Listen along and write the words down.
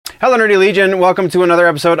Hello, Nerdy Legion. Welcome to another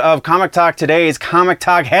episode of Comic Talk. Today's Comic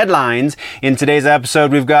Talk headlines. In today's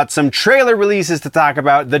episode, we've got some trailer releases to talk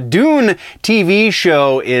about. The Dune TV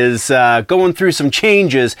show is going through some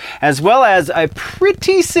changes, as well as a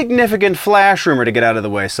pretty significant Flash rumor to get out of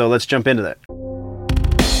the way. So let's jump into that.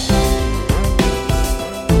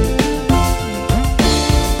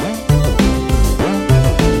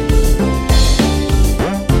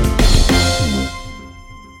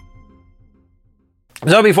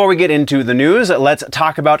 So before we get into the news, let's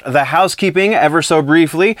talk about the housekeeping ever so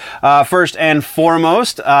briefly. First and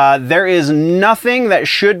foremost, there is nothing that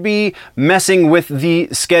should be messing with the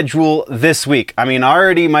schedule this week. I mean,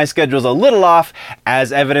 already my schedule's a little off,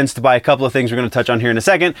 as evidenced by a couple of things we're going to touch on here in a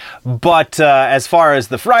second. But as far as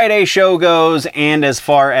the Friday show goes, and as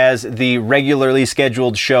far as the regularly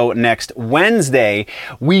scheduled show next Wednesday,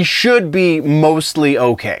 we should be mostly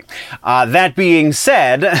okay. That being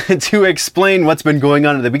said, to explain what's been going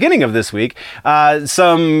on at the beginning of this week,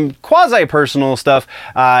 some quasi-personal stuff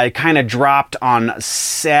kind of dropped on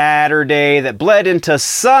Saturday that bled into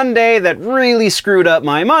Sunday that really screwed up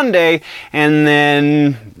my Monday, and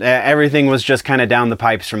then everything was just kind of down the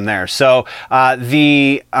pipes from there. So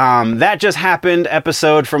the That Just Happened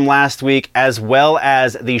episode from last week, as well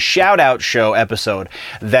as the Shout Out Show episode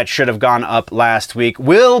that should have gone up last week,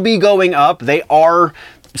 will be going up. They are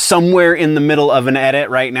somewhere in the middle of an edit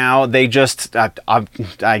right now. They just,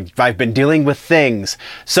 I've been dealing with things.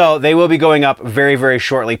 So they will be going up very, very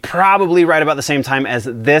shortly, probably right about the same time as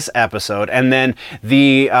this episode. And then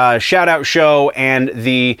the Shout Out Show and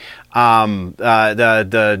the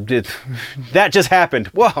That Just Happened,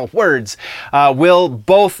 whoa, words, will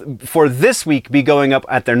both for this week be going up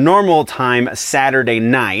at their normal time, Saturday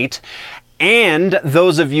night. And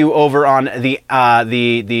those of you over on the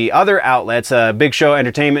other outlets, Big Show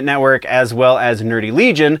Entertainment Network, as well as Nerdy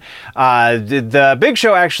Legion, the Big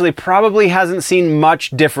Show actually probably hasn't seen much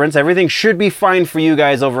difference. Everything should be fine for you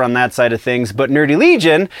guys over on that side of things. But Nerdy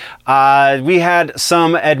Legion, we had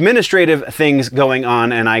some administrative things going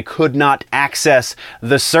on, and I could not access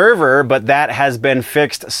the server, but that has been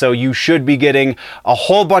fixed. So you should be getting a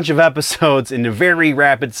whole bunch of episodes in a very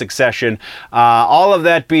rapid succession. All of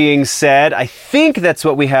that being said, I think that's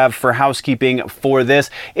what we have for housekeeping for this.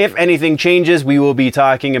 If anything changes, we will be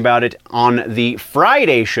talking about it on the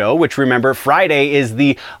Friday show, which, remember, Friday is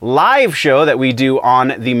the live show that we do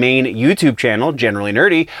on the main YouTube channel, Generally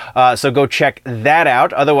Nerdy. So go check that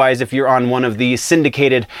out. Otherwise, if you're on one of the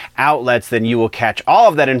syndicated outlets, then you will catch all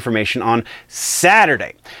of that information on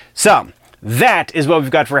Saturday. So that is what we've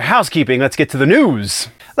got for housekeeping. Let's get to the news.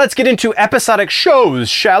 Let's get into episodic shows,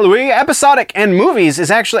 shall we? Episodic and movies is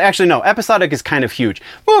actually no, episodic is kind of huge.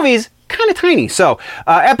 Movies, kind of tiny. So,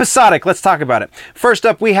 episodic, let's talk about it. First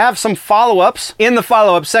up, we have some follow-ups. In the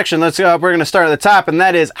follow-up section, we're going to start at the top, and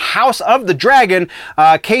that is House of the Dragon.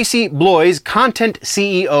 Casey Bloys, content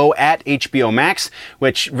CEO at HBO Max,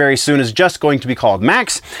 which very soon is just going to be called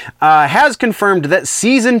Max, has confirmed that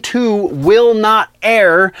Season 2 will not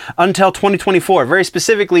air until 2024, very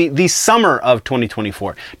specifically the summer of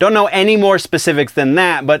 2024. Don't know any more specifics than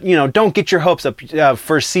that, but, you know, don't get your hopes up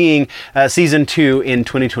for seeing Season 2 in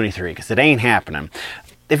 2023. It ain't happening.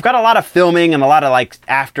 They've got a lot of filming and a lot of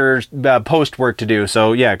after post work to do.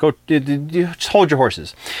 So yeah, go just hold your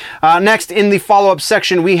horses. Next in the follow-up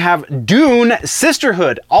section, we have Dune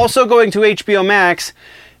Sisterhood, also going to HBO Max.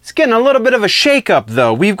 It's getting a little bit of a shakeup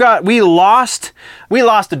though. We lost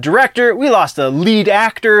a director, we lost a lead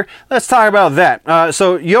actor. Let's talk about that.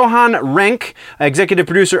 So Johan Renck, executive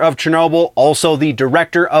producer of Chernobyl, also the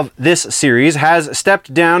director of this series, has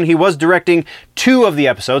stepped down. He was directing 2 of the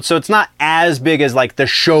episodes, so it's not as big as the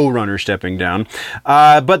showrunner stepping down.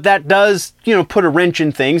 But that does, put a wrench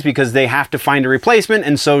in things because they have to find a replacement,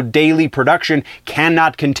 and so daily production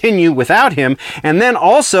cannot continue without him. And then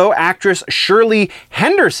also actress Shirley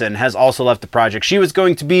Henderson has also left the project. She was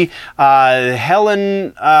going to be Helen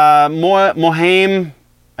Mohaim,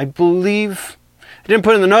 I believe. I didn't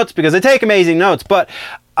put in the notes because I take amazing notes, but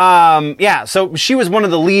yeah, so she was one of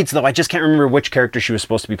the leads, though I just can't remember which character she was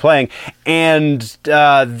supposed to be playing, and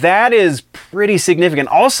that is pretty significant.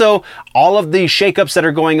 Also, all of the shakeups that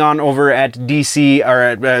are going on over at DC, or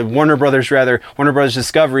at Warner Brothers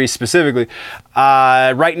Discovery specifically,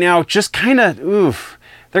 right now, just kind of,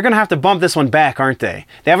 they're going to have to bump this one back, aren't they?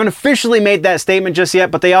 They haven't officially made that statement just yet,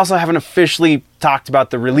 but they also haven't officially talked about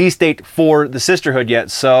the release date for the Sisterhood yet,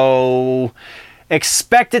 so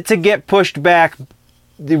expect it to get pushed back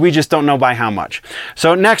we just don't know by how much.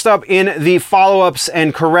 So next up in the follow-ups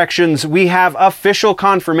and corrections, we have official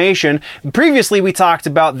confirmation. Previously, we talked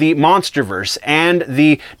about the Monsterverse and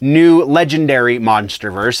the new Legendary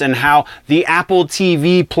Monsterverse and how the Apple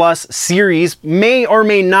TV Plus series may or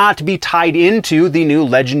may not be tied into the new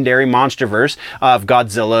Legendary Monsterverse of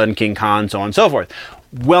Godzilla and King Kong, so on and so forth.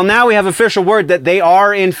 Well, now we have official word that they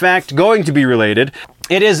are, in fact, going to be related.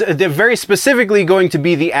 It is very specifically going to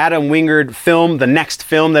be the Adam Wingard film, the next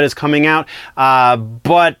film that is coming out,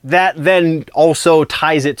 but that then also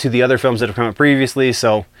ties it to the other films that have come out previously,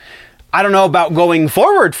 so I don't know about going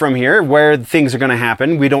forward from here, where things are going to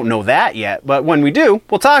happen. We don't know that yet, but when we do,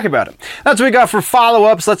 we'll talk about it. That's what we got for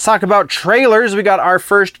follow-ups. Let's talk about trailers. We got our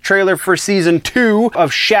first trailer for Season 2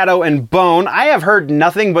 of Shadow and Bone. I have heard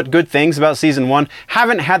nothing but good things about Season 1.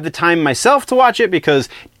 Haven't had the time myself to watch it because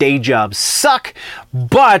day jobs suck,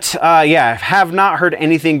 but yeah, have not heard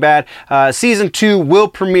anything bad. Season 2 will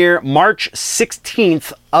premiere March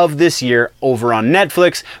 16th of this year over on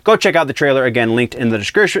Netflix. Go check out the trailer, again linked in the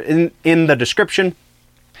description. In the description.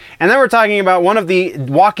 And then we're talking about one of the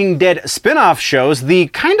Walking Dead spin-off shows, the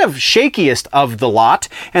kind of shakiest of the lot,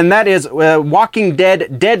 and that is Walking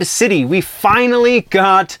Dead Dead City. We finally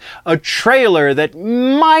got a trailer that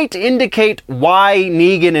might indicate why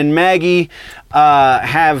Negan and Maggie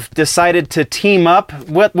have decided to team up.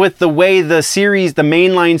 With the way the series, the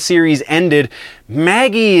mainline series ended,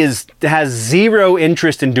 Maggie has zero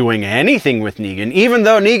interest in doing anything with Negan, even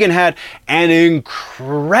though Negan had an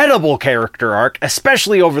incredible character arc,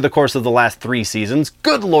 especially over the course of the last 3 seasons.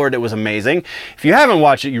 Good Lord, it was amazing. If you haven't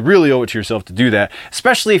watched it, you really owe it to yourself to do that,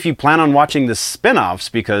 especially if you plan on watching the spin-offs,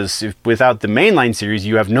 because without the mainline series,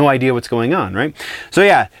 you have no idea what's going on, right? So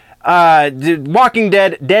yeah, Walking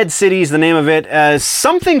Dead, Dead City is the name of it.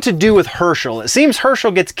 Something to do with Herschel. It seems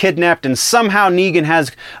Herschel gets kidnapped and somehow Negan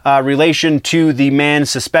has relation to the man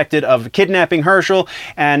suspected of kidnapping Herschel.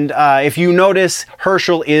 And if you notice,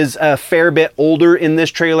 Herschel is a fair bit older in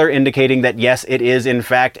this trailer, indicating that yes, it is in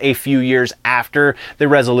fact a few years after the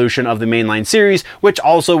resolution of the mainline series, which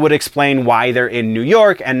also would explain why they're in New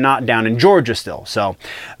York and not down in Georgia still. So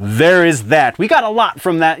there is that. We got a lot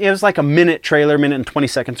from that. It was like a minute trailer, minute and 20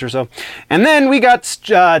 seconds or so. And then we got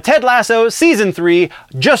Ted Lasso Season 3,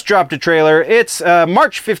 just dropped a trailer. It's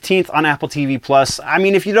March 15th on Apple TV Plus. I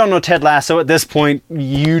mean, if you don't know Ted Lasso at this point,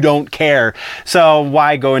 you don't care. So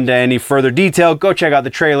why go into any further detail? Go check out the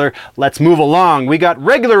trailer. Let's move along. We got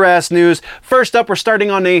regular ass news. First up, we're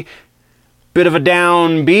starting on a bit of a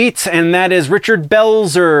downbeat, and that is Richard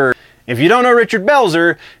Belzer. If you don't know Richard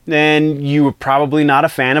Belzer, then you were probably not a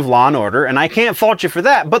fan of Law & Order, and I can't fault you for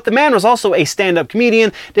that, but the man was also a stand-up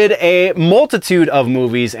comedian, did a multitude of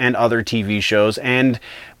movies and other TV shows, and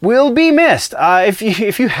will be missed.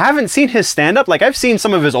 If you haven't seen his stand-up, like I've seen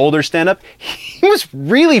some of his older stand-up, he was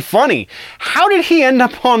really funny. How did he end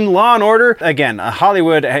up on Law & Order? Again,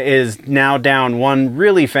 Hollywood is now down one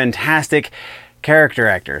really fantastic character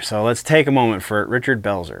actor, so let's take a moment for Richard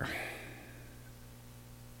Belzer.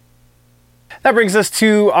 That brings us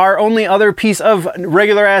to our only other piece of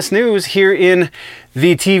regular ass news here in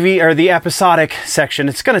the TV or the episodic section.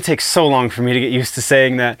 It's going to take so long for me to get used to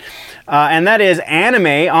saying that. And that is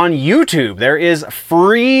anime on YouTube. There is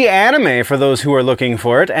free anime for those who are looking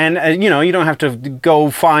for it. And, you know, you don't have to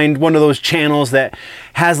go find one of those channels that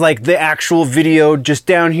has like the actual video just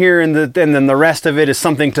down here and then the rest of it is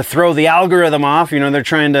something to throw the algorithm off. You know, they're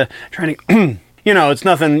trying to you know, it's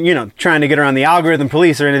nothing, you know, trying to get around the algorithm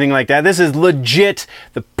police or anything like that. This is legit.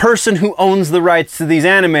 The person who owns the rights to these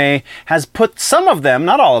anime has put some of them,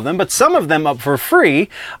 not all of them, but some of them up for free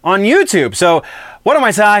on YouTube. So what am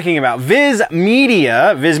I talking about? Viz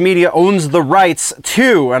Media owns the rights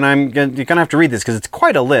to, and you're gonna have to read this because it's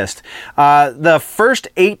quite a list. The first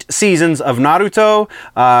 8 seasons of Naruto,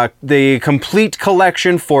 the complete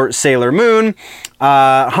collection for Sailor Moon,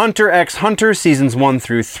 Hunter x Hunter seasons 1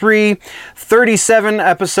 through 3, 37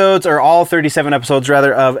 episodes, or all 37 episodes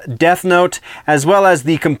rather, of Death Note, as well as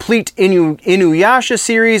the complete Inuyasha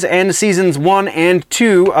series and seasons 1 and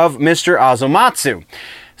 2 of Mr. Azomatsu.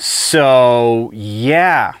 So,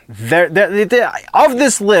 yeah, of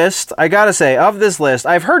this list, I gotta say,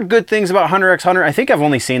 I've heard good things about Hunter x Hunter. I think I've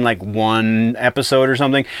only seen like 1 episode or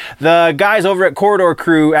something. The guys over at Corridor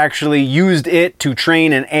Crew actually used it to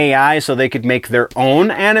train an AI so they could make their own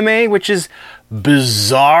anime, which is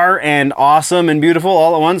bizarre and awesome and beautiful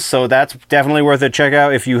all at once. So that's definitely worth a check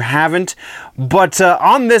out if you haven't. But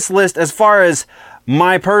on this list, as far as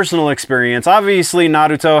my personal experience, obviously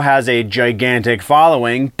Naruto has a gigantic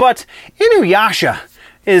following, but Inuyasha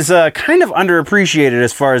is kind of underappreciated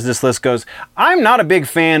as far as this list goes. I'm not a big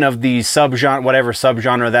fan of the subgenre, whatever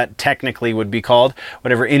subgenre that technically would be called,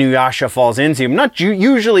 whatever Inuyasha falls into. I'm not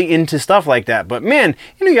usually into stuff like that, but man,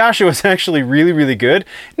 Inuyasha was actually really, really good.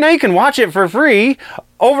 Now you can watch it for free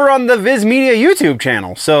over on the Viz Media YouTube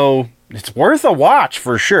channel, so it's worth a watch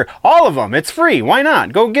for sure. All of them, it's free. Why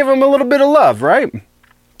not? Go give them a little bit of love, right?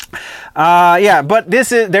 Yeah, but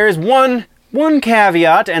there is one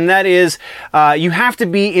caveat, and that is you have to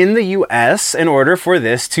be in the US in order for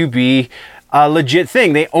this to be a legit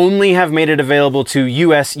thing. They only have made it available to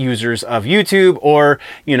US users of YouTube, or,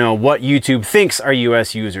 you know, what YouTube thinks are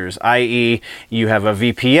US users, i.e. you have a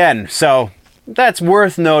VPN. So that's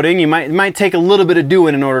worth noting. You might take a little bit of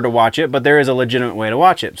doing in order to watch it, but there is a legitimate way to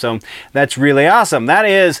watch it. So that's really awesome. That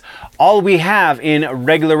is all we have in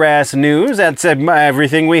regular ass news. That's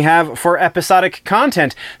everything we have for episodic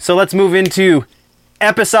content. So let's move into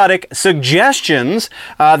episodic suggestions.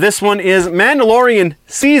 This one is Mandalorian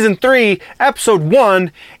Season 3, Episode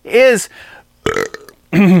 1 is...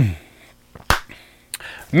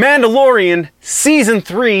 Mandalorian Season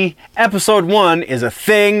 3, Episode 1 is a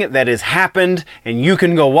thing that has happened, and you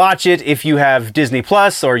can go watch it if you have Disney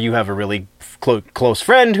Plus, or you have a really close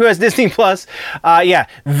friend who has Disney Plus. Yeah,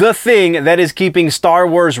 the thing that is keeping Star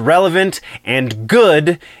Wars relevant and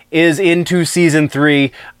good is into Season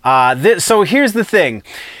 3. So here's the thing.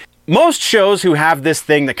 Most shows who have this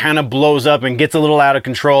thing that kind of blows up and gets a little out of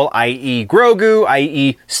control, i.e. Grogu,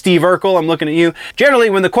 i.e. Steve Urkel, I'm looking at you.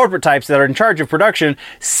 Generally, when the corporate types that are in charge of production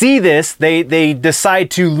see this, they decide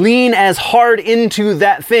to lean as hard into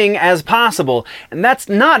that thing as possible. And that's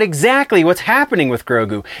not exactly what's happening with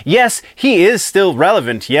Grogu. Yes, he is still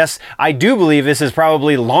relevant. Yes, I do believe this is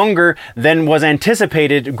probably longer than was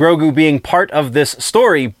anticipated, Grogu being part of this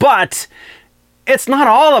story, but it's not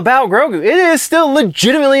all about Grogu. It is still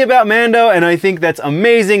legitimately about Mando, and I think that's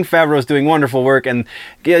amazing. Favreau's doing wonderful work, and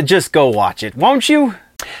just go watch it, won't you?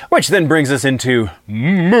 Which then brings us into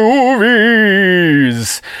movies.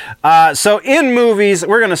 So in movies,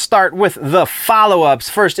 we're going to start with the follow-ups.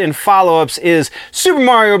 First in follow-ups is Super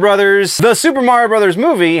Mario Brothers. The Super Mario Brothers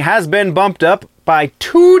movie has been bumped up by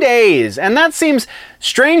 2 days, and that seems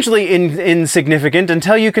strangely insignificant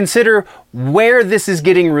until you consider where this is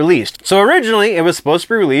getting released. So originally it was supposed to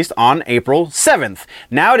be released on April 7th.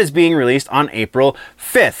 Now it is being released on April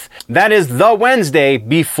 5th. That is the Wednesday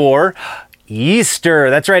before Easter.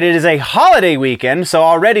 That's right, it is a holiday weekend, so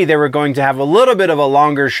already they were going to have a little bit of a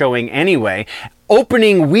longer showing anyway.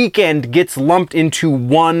 Opening weekend gets lumped into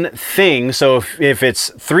one thing, so if it's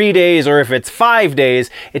 3 days or if it's 5 days,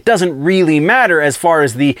 it doesn't really matter as far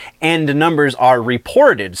as the end numbers are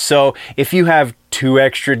reported. So if you have 2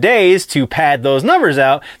 extra days to pad those numbers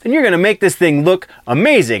out, then you're going to make this thing look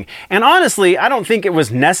amazing. And honestly, I don't think it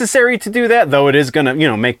was necessary to do that, though it is going to, you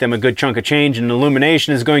know, make them a good chunk of change, and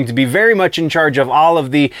Illumination is going to be very much in charge of all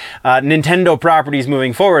of the Nintendo properties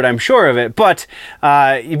moving forward, I'm sure of it. But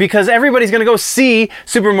because everybody's going to go see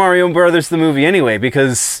Super Mario Brothers the movie anyway,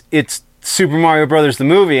 because it's Super Mario Brothers the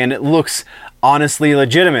movie and it looks honestly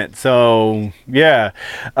legitimate. So yeah,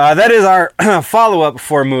 that is our follow-up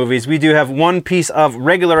for movies. We do have one piece of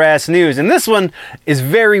regular ass news, and this one is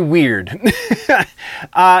very weird.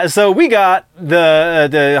 So we got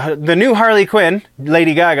the new Harley Quinn,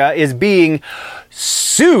 Lady Gaga, is being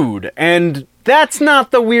sued, and that's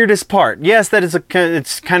not the weirdest part. Yes, that is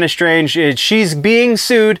it's kind of strange. She's being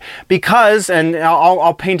sued because, and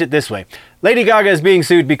I'll paint it this way. Lady Gaga is being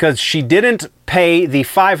sued because she didn't pay the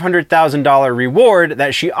 $500,000 reward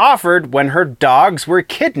that she offered when her dogs were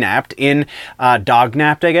kidnapped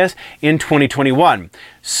dognapped, I guess, in 2021.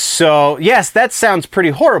 So, yes, that sounds pretty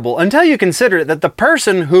horrible until you consider that the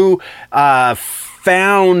person who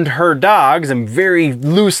found her dogs, I'm very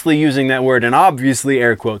loosely using that word and obviously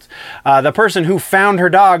air quotes, the person who found her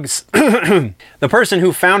dogs the person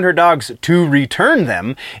who found her dogs to return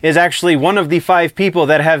them is actually one of the 5 people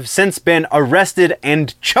that have since been arrested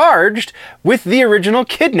and charged with the original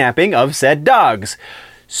kidnapping of said dogs.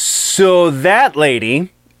 So that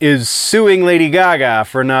lady is suing Lady Gaga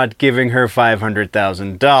for not giving her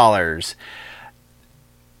 $500,000.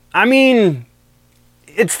 I mean,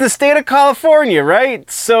 it's the state of California, right?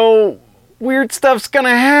 So weird stuff's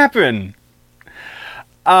gonna happen.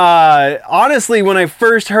 Honestly, when I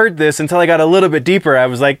first heard this, until I got a little bit deeper, I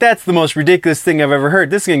was like, that's the most ridiculous thing I've ever heard.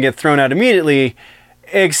 This is gonna get thrown out immediately,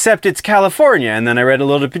 except it's California. And then I read a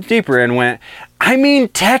little bit deeper and went, I mean,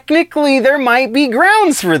 technically, there might be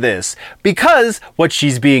grounds for this because what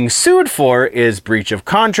she's being sued for is breach of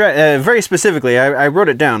contract. Very specifically, I wrote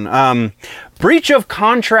it down. Breach of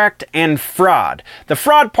contract and fraud. The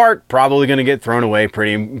fraud part probably going to get thrown away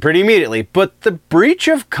pretty immediately, but the breach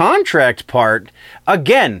of contract part,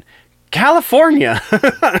 again, California.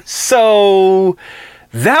 So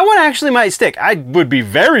that one actually might stick. I would be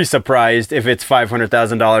very surprised if it's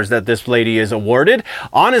 $500,000 that this lady is awarded.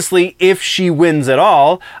 Honestly, if she wins at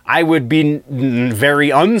all, I would be very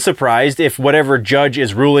unsurprised if whatever judge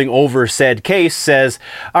is ruling over said case says,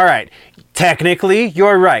 all right, technically,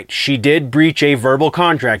 you're right. She did breach a verbal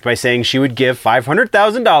contract by saying she would give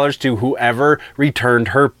 $500,000 to whoever returned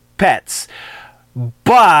her pets.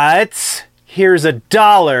 But here's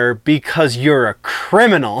 $1 because you're a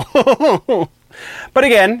criminal. But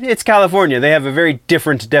again, it's California. They have a very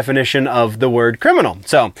different definition of the word criminal.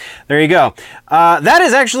 So there you go. That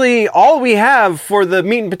is actually all we have for the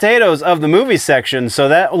meat and potatoes of the movie section. So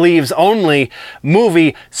that leaves only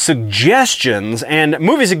movie suggestions. And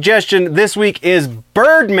movie suggestion this week is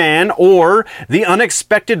Birdman, or The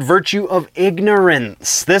Unexpected Virtue of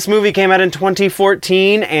Ignorance. This movie came out in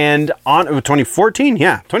 2014 and 2014?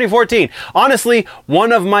 Yeah, 2014. Honestly,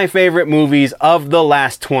 one of my favorite movies of the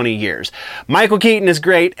last 20 years. Michael Keaton is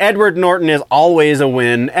great. Edward Norton is always a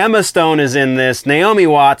win. Emma Stone is in this. Naomi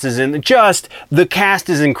Watts is in. Just the cast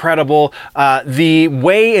is incredible. The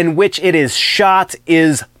way in which it is shot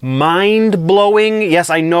is mind-blowing. Yes,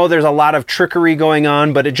 I know there's a lot of trickery going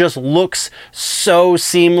on, but it just looks so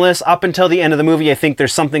seamless. Up until the end of the movie, I think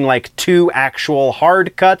there's something like 2 actual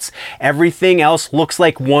hard cuts. Everything else looks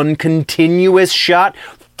like one continuous shot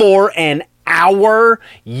for an hour.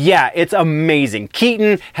 Yeah, it's amazing.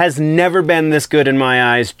 Keaton has never been this good in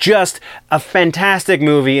my eyes. Just a fantastic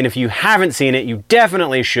movie, and if you haven't seen it, you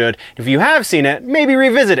definitely should. If you have seen it, maybe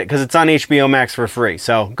revisit it because it's on HBO Max for free,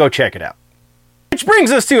 so go check it out. Which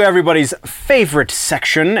brings us to everybody's favorite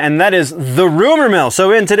section, and that is the rumor mill.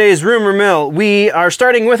 So in today's rumor mill, we are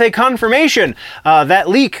starting with a confirmation. That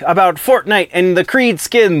leak about Fortnite and the Creed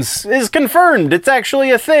skins is confirmed. It's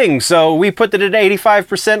actually a thing. So we put it at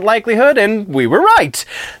 85% likelihood, and we were right.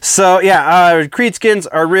 So yeah, Creed skins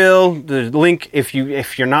are real. The link, if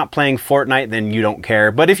you're not playing Fortnite, then you don't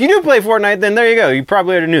care. But if you do play Fortnite, then there you go. You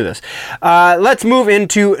probably already knew this. Let's move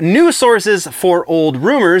into new sources for old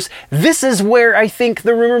rumors. This is where I think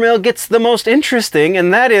the rumor mill gets the most interesting,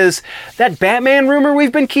 and that is that Batman rumor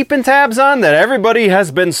we've been keeping tabs on, that everybody has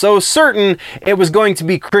been so certain it was going to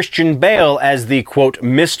be Christian Bale as the, quote,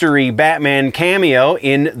 mystery Batman cameo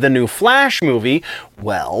in the new Flash movie.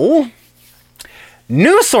 Well,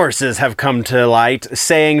 new sources have come to light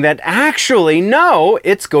saying that actually, no,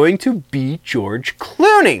 it's going to be George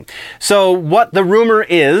Clooney. So what the rumor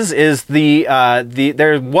is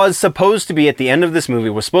there was supposed to be, at the end of this movie,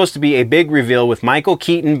 was supposed to be a big reveal with Michael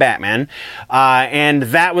Keaton Batman, and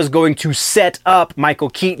that was going to set up Michael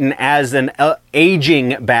Keaton as an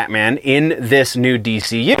aging Batman in this new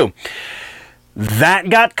DCU. That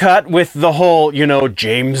got cut with the whole,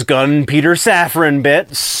 James Gunn, Peter Safran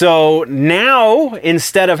bit. So now,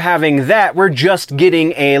 instead of having that, we're just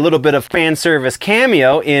getting a little bit of fan service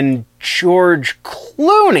cameo in George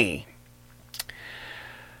Clooney.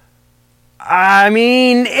 I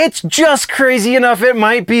mean, it's just crazy enough it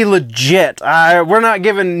might be legit. We're not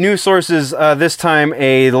giving new sources this time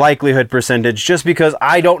a likelihood percentage just because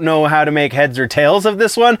I don't know how to make heads or tails of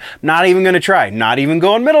this one. Not even going to try. Not even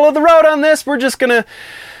going middle of the road on this. We're just going to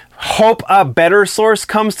hope a better source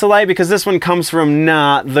comes to light, because this one comes from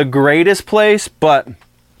not the greatest place, but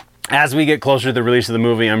as we get closer to the release of the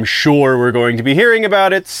movie, I'm sure we're going to be hearing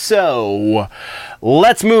about it. So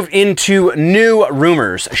let's move into new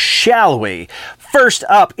rumors, shall we? First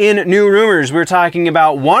up in new rumors, we're talking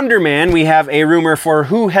about Wonder Man. We have a rumor for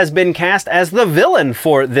who has been cast as the villain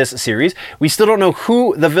for this series. We still don't know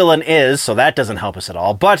who the villain is, so that doesn't help us at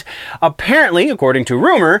all. But apparently, according to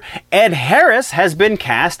rumor, Ed Harris has been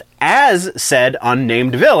cast as said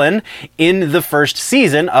unnamed villain in the first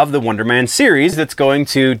season of the Wonder Man series that's going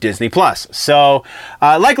to Disney+. So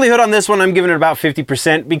likelihood on this one, I'm giving it about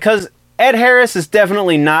 50%, because Ed Harris is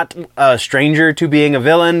definitely not a stranger to being a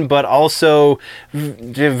villain, but also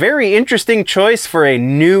a very interesting choice for a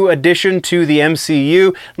new addition to the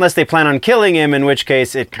MCU, unless they plan on killing him, in which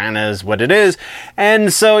case it kind of is what it is.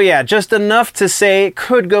 And so, yeah, just enough to say it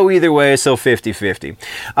could go either way, so 50-50.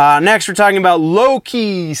 Next, we're talking about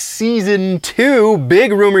Loki Season 2.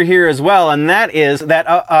 Big rumor here as well, and that is that,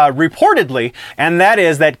 reportedly, and that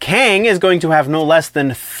is that Kang is going to have no less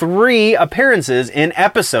than 3 appearances in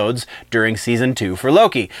episodes during Season 2 for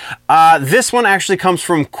Loki. This one actually comes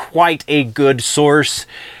from quite a good source.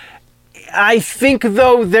 I think,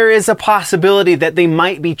 though, there is a possibility that they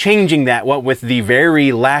might be changing that, what with the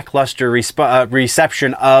very lackluster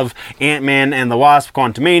reception of Ant-Man and the Wasp: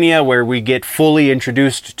 Quantumania, where we get fully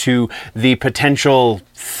introduced to the potential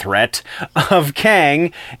threat of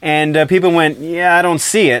Kang, and people went, yeah, I don't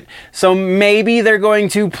see it. So maybe they're going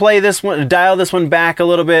to dial this one back a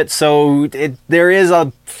little bit, so there is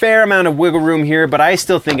a fair amount of wiggle room here, but I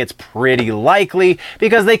still think it's pretty likely,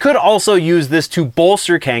 because they could also use this to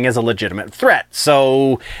bolster Kang as a legitimate threat.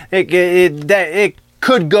 So it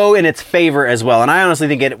could go in its favor as well, and I honestly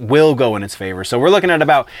think it will go in its favor. So we're looking at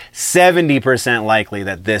about 70% likely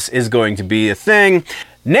that this is going to be a thing.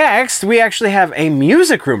 Next, we actually have a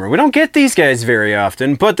music rumor. We don't get these guys very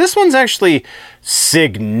often, but this one's actually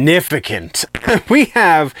significant. We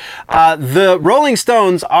have the Rolling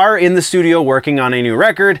Stones are in the studio working on a new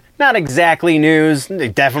record. Not exactly news,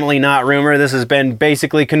 definitely not rumor. This has been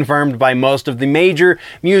basically confirmed by most of the major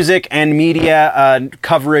music and media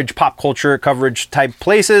coverage, pop culture coverage type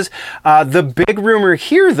places. The big rumor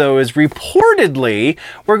here, though, is reportedly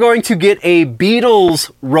we're going to get a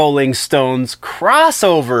Beatles Rolling Stones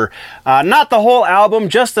crossover. Not the whole album,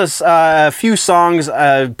 just a few songs.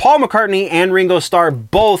 Paul McCartney and Ringo Starr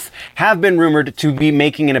both have been rumored to be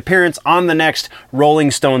making an appearance on the next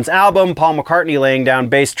Rolling Stones album. Paul McCartney laying down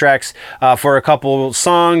bass tracks for a couple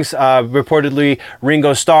songs. Reportedly,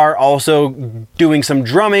 Ringo Starr also doing some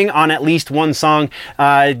drumming on at least one song.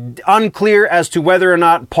 Unclear as to whether or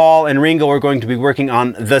not Paul and Ringo are going to be working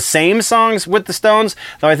on the same songs with the Stones,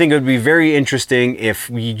 though I think it would be very interesting if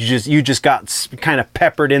you just got kind of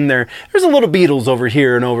peppered in there. There's a little Beatles over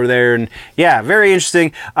here and over there, and yeah, very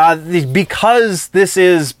interesting. Because this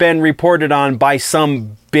has been reported on by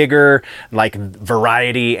some bigger, like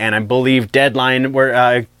Variety and I believe Deadline,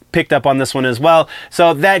 were picked up on this one as well.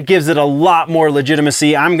 So that gives it a lot more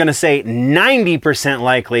legitimacy. I'm going to say 90%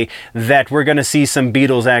 likely that we're going to see some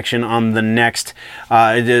Beatles action on the next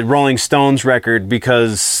Rolling Stones record,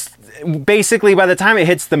 because basically by the time it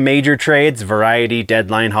hits the major trades, Variety,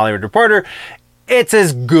 Deadline, Hollywood Reporter, it's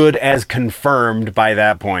as good as confirmed by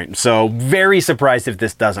that point. So very surprised if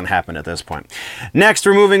this doesn't happen at this point. Next,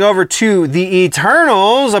 we're moving over to the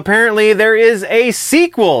Eternals. Apparently there is a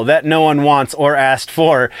sequel that no one wants or asked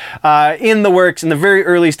for in the works, in the very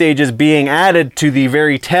early stages, being added to the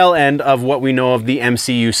very tail end of what we know of the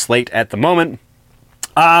MCU slate at the moment.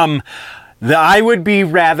 I would be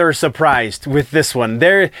rather surprised with this one.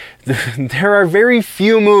 There are very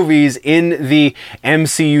few movies in the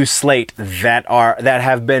MCU slate that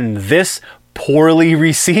have been this poorly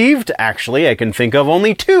received. Actually, I can think of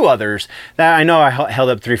only two others. I know I held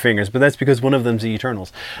up three fingers, but that's because one of them's the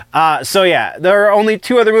Eternals. So yeah, there are only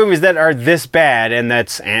two other movies that are this bad, and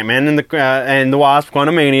that's Ant-Man and the Wasp: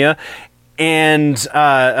 Quantumania, and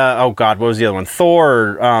oh god, what was the other one?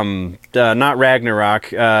 Thor, not Ragnarok,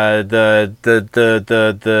 the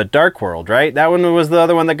Dark World, right? That one was the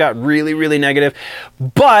other one that got really, really negative.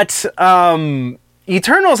 But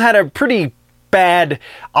Eternals had a pretty bad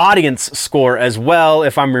audience score as well,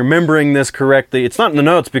 if I'm remembering this correctly. It's not in the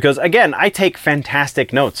notes because, again, I take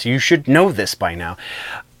fantastic notes. You should know this by now.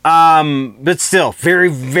 But still, very,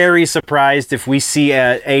 very surprised if we see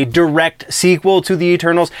a direct sequel to the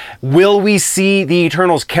Eternals. Will we see the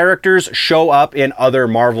Eternals characters show up in other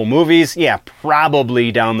Marvel movies? Yeah,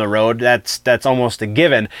 probably down the road. That's almost a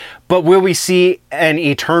given. But will we see an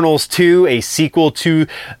Eternals 2, a sequel to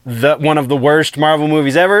one of the worst Marvel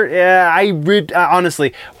movies ever? Yeah,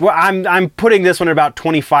 honestly, I'm putting this one at about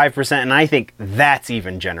 25%, and I think that's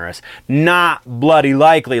even generous. Not bloody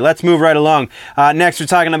likely. Let's move right along. Next, we're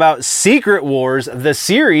talking about Secret Wars, the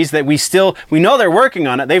series that we know they're working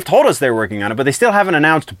on it. They've told us they're working on it, but they still haven't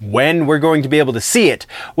announced when we're going to be able to see it.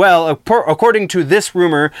 Well, according to this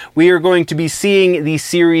rumor, we are going to be seeing the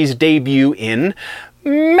series debut in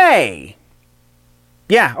May.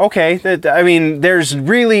 Yeah, okay. I mean,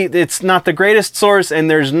 it's not the greatest source, and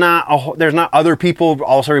there's not other people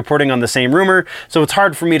also reporting on the same rumor, so it's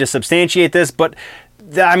hard for me to substantiate this, but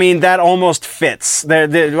I mean, that almost fits.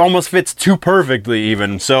 It almost fits too perfectly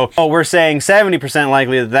even. So we're saying 70%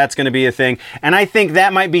 likely that that's going to be a thing. And I think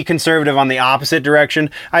that might be conservative on the opposite direction.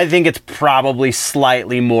 I think it's probably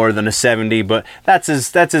slightly more than a 70, but that's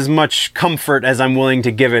as much comfort as I'm willing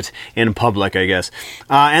to give it in public, I guess.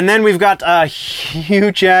 And then we've got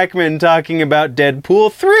Hugh Jackman talking about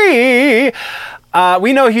Deadpool 3.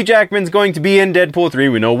 We know Hugh Jackman's going to be in Deadpool 3.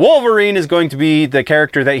 We know Wolverine is going to be the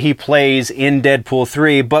character that he plays in Deadpool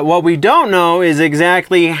 3. But what we don't know is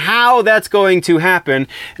exactly how that's going to happen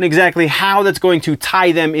and exactly how that's going to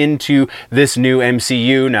tie them into this new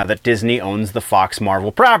MCU now that Disney owns the Fox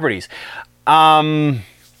Marvel properties.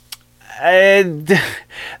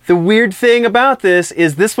 the weird thing about this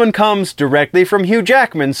one comes directly from Hugh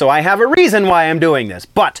Jackman, so I have a reason why I'm doing this.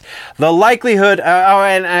 But the likelihood,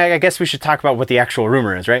 and I guess we should talk about what the actual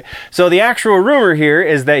rumor is, right? So the actual rumor here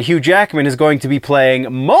is that Hugh Jackman is going to be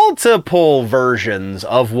playing multiple versions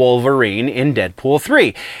of Wolverine in Deadpool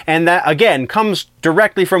 3. And that, again, comes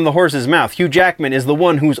directly from the horse's mouth. Hugh Jackman is the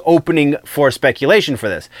one who's opening for speculation for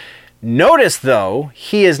this. Notice, though,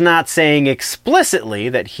 he is not saying explicitly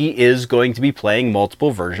that he is going to be playing multiple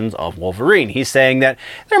versions of Wolverine. He's saying that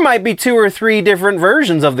there might be 2 or 3 different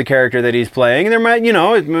versions of the character that he's playing. There might,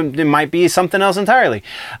 it might be something else entirely.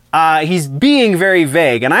 He's being very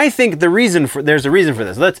vague, and I think there's a reason for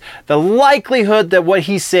this. The likelihood that what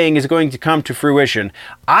he's saying is going to come to fruition,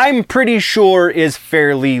 I'm pretty sure is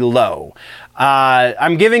fairly low.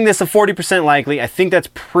 I'm giving this a 40% likely. I think that's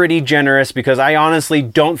pretty generous because I honestly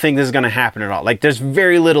don't think this is going to happen at all. Like, there's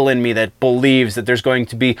very little in me that believes that there's going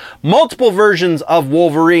to be multiple versions of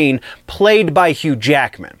Wolverine played by Hugh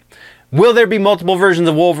Jackman. Will there be multiple versions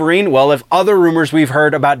of Wolverine? Well, if other rumors we've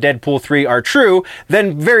heard about Deadpool 3 are true,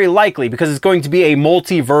 then very likely, because it's going to be a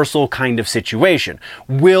multiversal kind of situation.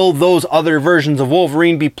 Will those other versions of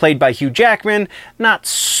Wolverine be played by Hugh Jackman? Not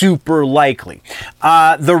super likely.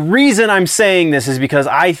 The reason I'm saying this is because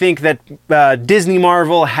I think that Disney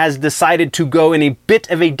Marvel has decided to go in a bit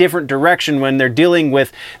of a different direction when they're dealing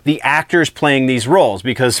with the actors playing these roles,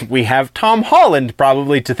 because we have Tom Holland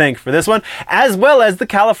probably to thank for this one, as well as the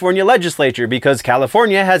California legislature, because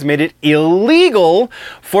California has made it illegal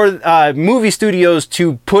for movie studios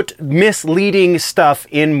to put misleading stuff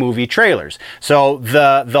in movie trailers. So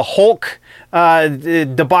the Hulk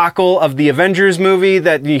debacle of the Avengers movie,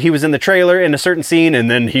 that he was in the trailer in a certain scene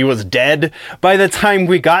and then he was dead by the time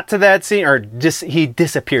we got to that scene, or he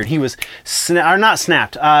disappeared. He was not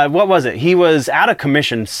snapped. What was it? He was out of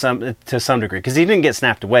commission to some degree, because he didn't get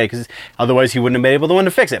snapped away, because otherwise he wouldn't have been able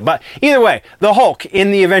to fix it. But either way, the Hulk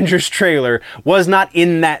in the Avengers trailer was not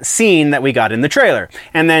in that scene that we got in the trailer.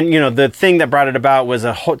 And then, the thing that brought it about was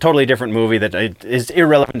a totally different movie that is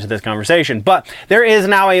irrelevant to this conversation. But there is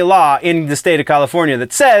now a law in the state of California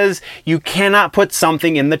that says you cannot put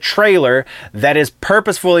something in the trailer that is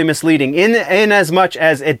purposefully misleading in as much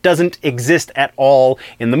as it doesn't exist at all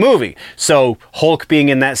in the movie. So Hulk being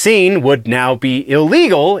in that scene would now be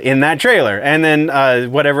illegal in that trailer. And then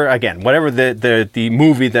whatever the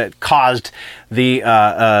movie that caused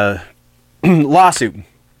the lawsuit.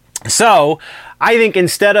 So I think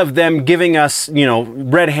instead of them giving us,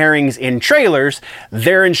 red herrings in trailers,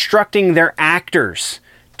 they're instructing their actors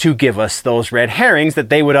to give us those red herrings that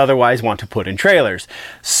they would otherwise want to put in trailers.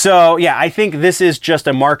 So yeah, I think this is just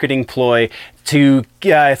a marketing ploy to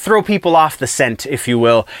throw people off the scent, if you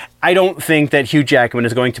will. I don't think that Hugh Jackman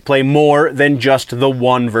is going to play more than just the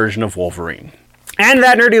one version of Wolverine. And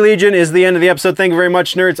that, Nerdy Legion, is the end of the episode. Thank you very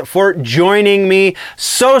much, nerds, for joining me.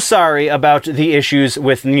 So sorry about the issues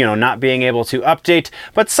with, not being able to update,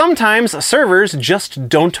 but sometimes servers just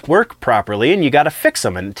don't work properly and you gotta fix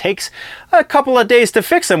them, and it takes a couple of days to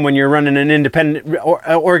fix them when you're running an independent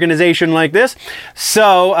organization like this.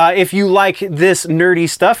 So if you like this nerdy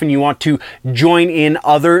stuff and you want to join in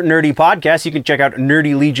other nerdy podcasts, you can check out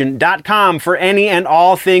nerdylegion.com for any and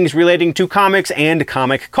all things relating to comics and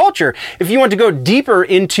comic culture. If you want to go deeper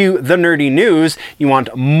into the nerdy news, you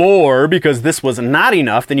want more because this was not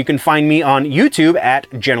enough, then you can find me on YouTube at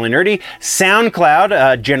Generally Nerdy,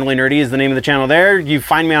 SoundCloud, Generally Nerdy is the name of the channel there. You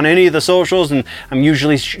find me on any of the socials, and I'm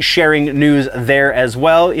usually sharing news there as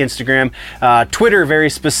well. Instagram, Twitter very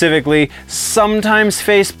specifically, sometimes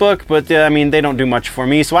Facebook, but they don't do much for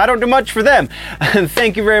me, so I don't do much for them.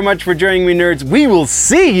 Thank you very much for joining me, nerds. We will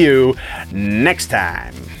see you next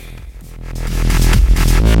time.